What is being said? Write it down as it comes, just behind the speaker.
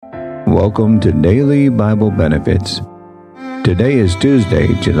Welcome to Daily Bible Benefits. Today is Tuesday,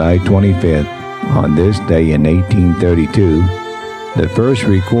 July 25th. On this day in 1832, the first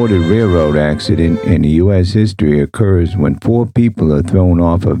recorded railroad accident in U.S. history occurs when 4 people are thrown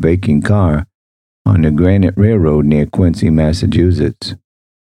off a vacant car on the Granite Railroad near Quincy, Massachusetts.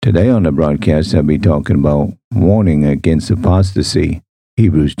 Today on the broadcast, I'll be talking about warning against apostasy,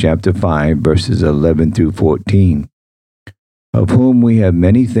 Hebrews chapter 5, verses 11 through 14. Of whom we have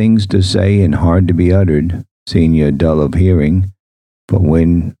many things to say and hard to be uttered, seeing ye are dull of hearing. For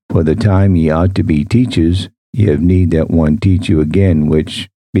the time ye ought to be teachers, ye have need that one teach you again, which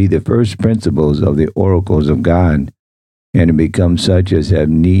be the first principles of the oracles of God, and to become such as have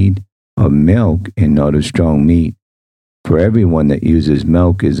need of milk and not of strong meat. For everyone that uses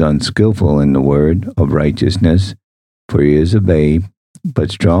milk is unskilful in the word of righteousness, for he is a babe.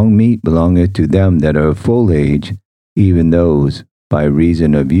 But strong meat belongeth to them that are of full age, even those, by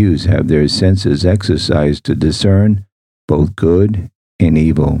reason of use, have their senses exercised to discern both good and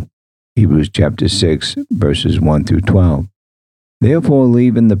evil. Hebrews chapter 6, verses 1 through 12. Therefore,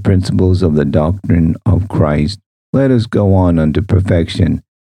 leaving the principles of the doctrine of Christ, let us go on unto perfection,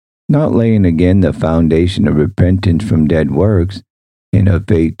 not laying again the foundation of repentance from dead works, and of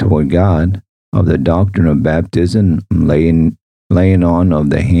faith toward God, of the doctrine of baptism, laying on of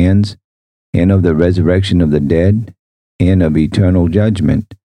the hands, and of the resurrection of the dead, and of eternal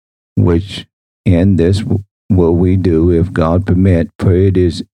judgment, which in this will we do if God permit, for it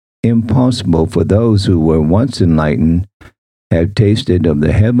is impossible for those who were once enlightened, have tasted of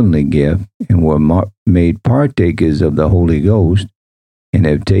the heavenly gift, and were made partakers of the Holy Ghost, and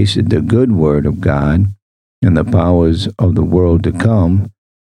have tasted the good word of God, and the powers of the world to come,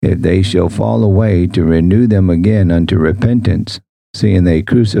 if they shall fall away, to renew them again unto repentance, seeing they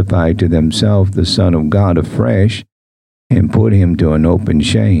crucify to themselves the Son of God afresh, and put him to an open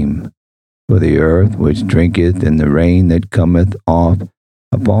shame. For the earth which drinketh, and the rain that cometh off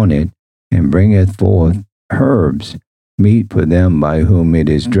upon it, and bringeth forth herbs, meat for them by whom it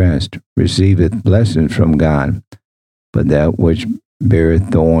is dressed, receiveth blessings from God. But that which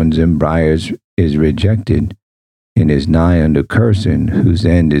beareth thorns and briers is rejected, and is nigh unto cursing, whose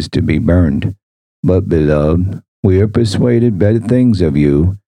end is to be burned. But, beloved, we are persuaded better things of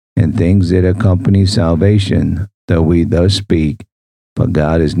you, and things that accompany salvation, though we thus speak. For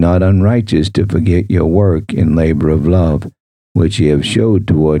God is not unrighteous to forget your work and labor of love, which ye have shewed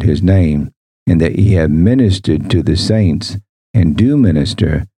toward his name, and that ye have ministered to the saints, and do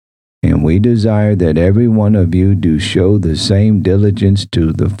minister. And we desire that every one of you do show the same diligence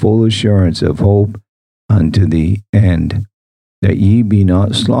to the full assurance of hope unto the end, that ye be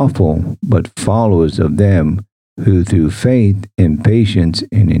not slothful, but followers of them who through faith and patience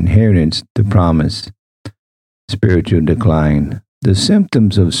and inheritance the promise. Spiritual decline. The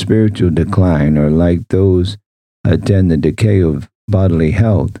symptoms of spiritual decline are like those attend the decay of bodily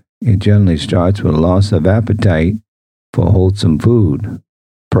health. It generally starts with loss of appetite for wholesome food,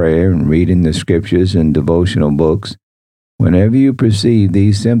 prayer and reading the scriptures and devotional books. Whenever you perceive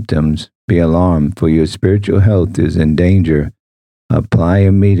these symptoms, be alarmed, for your spiritual health is in danger. Apply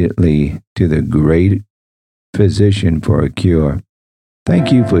immediately to the great physician for a cure.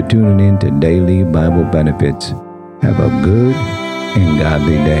 Thank you for tuning in to Daily Bible Benefits. Have a good and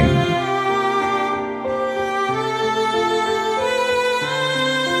godly day.